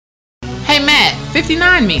that.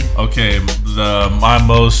 59 me. Okay, my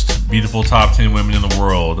most beautiful top 10 women in the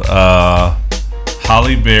world.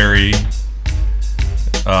 Halle Berry,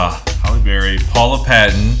 Paula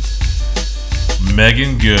Patton,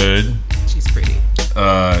 Megan Good. She's pretty.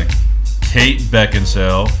 Kate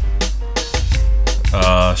Beckinsale,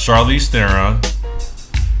 Charlize Theron,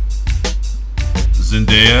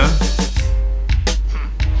 Zendaya,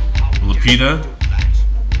 Lupita,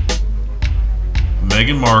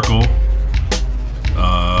 Meghan Markle,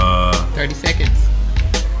 30 seconds.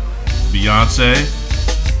 Beyonce.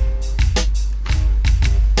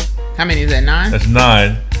 How many is that? 9? That's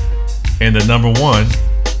 9. And the number 1,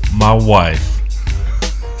 my wife.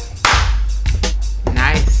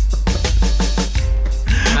 Nice.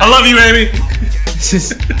 I love you, baby.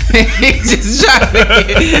 Just trying to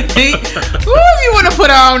who you want to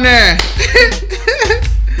put on there?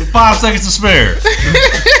 With 5 seconds to spare.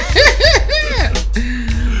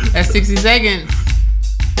 That's 60 seconds.